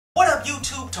What up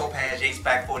YouTube, Topaz Ace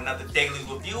back for another daily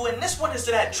review, and this one is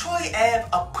to that Troy Ave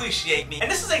Appreciate Me.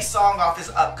 And this is a song off his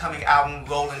upcoming album,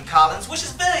 Roland Collins, which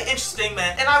is very interesting,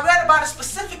 man. And I read about it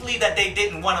specifically that they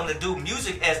didn't want him to do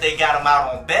music as they got him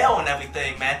out on bail and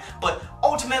everything, man. But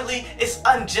ultimately, it's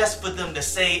unjust for them to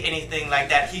say anything like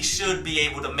that. He should be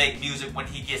able to make music when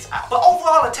he gets out. But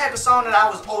overall, the type of song that I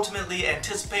was ultimately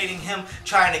anticipating him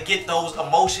trying to get those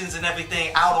emotions and everything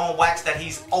out on wax that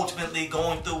he's ultimately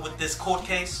going through with this court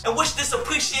case. In which this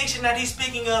appreciation that he's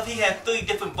speaking of, he had 3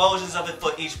 different versions of it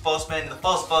for each verse, man. The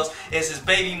first verse is his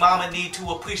baby mama need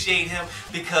to appreciate him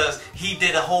because he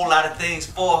did a whole lot of things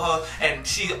for her and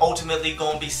she ultimately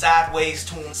gonna be sideways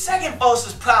to him. Second verse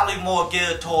is probably more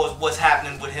geared towards what's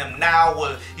happening with him now,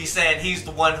 where he's saying he's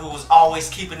the one who was always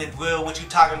keeping it real with you,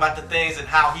 talking about the things and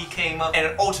how he came up,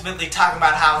 and ultimately talking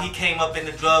about how he came up in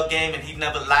the drug game and he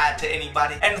never lied to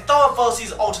anybody. And the third verse,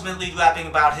 he's ultimately rapping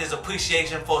about his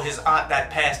appreciation for his aunt that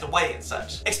passed away and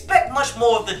such. Expect much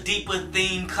more of the deeper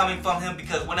theme coming from him,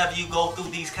 because whenever you go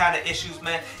through these kind of issues,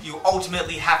 man, you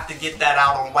ultimately have to get that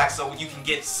out on wax so you can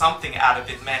get something out of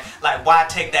it, man. Like, why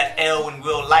take that L in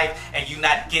real life and you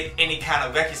not get any kind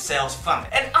of record sales from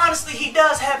it? And honestly, he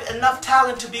does have enough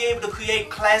talent to be able to create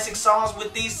classic songs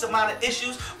with these amount of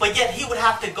issues, but yet he would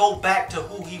have to go back to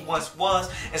who he once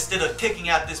was instead of kicking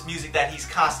out this music that he's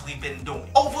constantly been doing.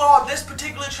 Overall, this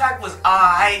particular track was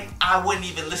alright. I wouldn't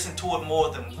even listen to it more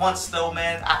than once though,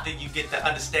 man, after you get the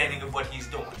understanding of what he's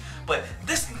doing. But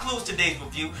this concludes today's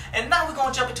review, and now we're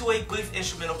gonna jump into a brief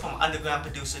instrumental from underground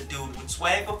producer Dude with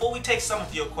Swag before we take some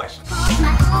of your questions.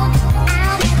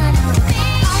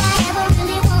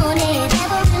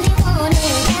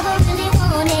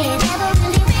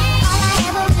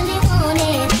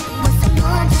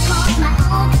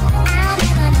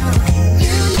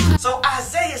 So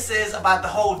Isaiah says about the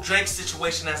whole Drake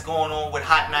situation that's going on with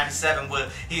Hot 97, where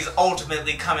he's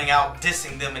ultimately coming out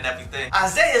dissing them and everything.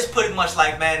 Isaiah's pretty much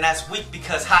like, man, that's weak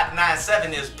because Hot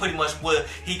 97 is pretty much where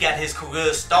he got his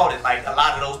career started. Like, a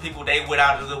lot of those people, they went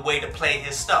out of their way to play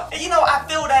his stuff. And you know, I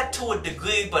feel that to a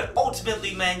degree, but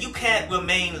ultimately, man, you can't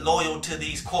remain loyal to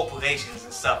these corporations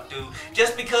and stuff, dude.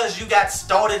 Just because you got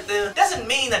started there doesn't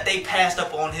mean that they passed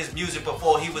up on his music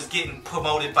before he was getting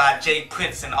promoted by Jay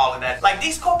Prince and all of that. Like,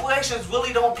 these corporations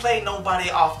really don't play nobody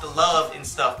off the love and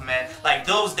stuff, man. Like,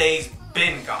 those days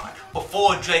been gone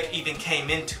before Drake even came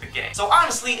into the game. So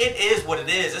honestly, it is what it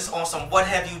is. It's on some what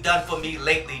have you done for me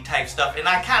lately type stuff, and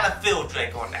I kind of feel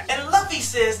Drake on that. And Lovey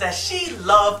says that she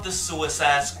loved the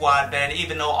Suicide Squad, man,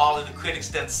 even though all of the critics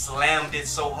done slammed it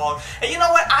so hard. And you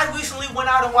know what? I recently went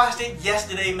out and watched it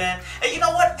yesterday, man. And you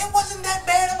know what? It wasn't that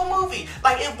bad of a movie.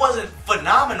 Like, it wasn't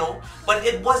phenomenal, but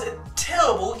it wasn't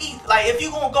terrible either. Like, if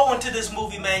you're gonna go into this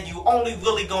movie, man, you only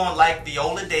really gonna like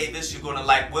Viola Davis, you're gonna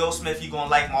like Will Smith, you're gonna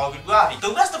like Margaret Robbie.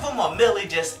 The rest of them are merely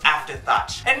just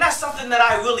afterthoughts. And that's something that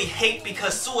I really hate,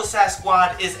 because Suicide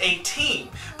Squad is a team,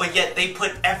 but yet they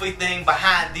put everything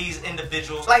behind these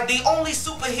individuals. Like, the only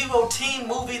superhero team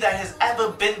movie that has ever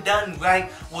been done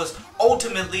right was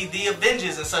ultimately the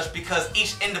Avengers and such, because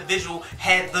each individual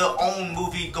had their own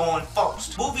movie going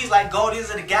first. Movies like Guardians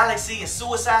of the Galaxy and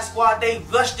Suicide Squad, they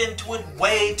rushed into it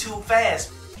way too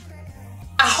fast.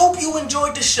 I hope you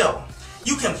enjoyed the show.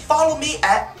 You can follow me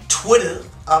at Twitter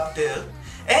up there,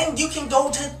 and you can go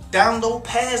to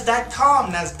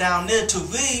downloadpaz.com, that's down there, to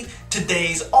read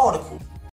today's article.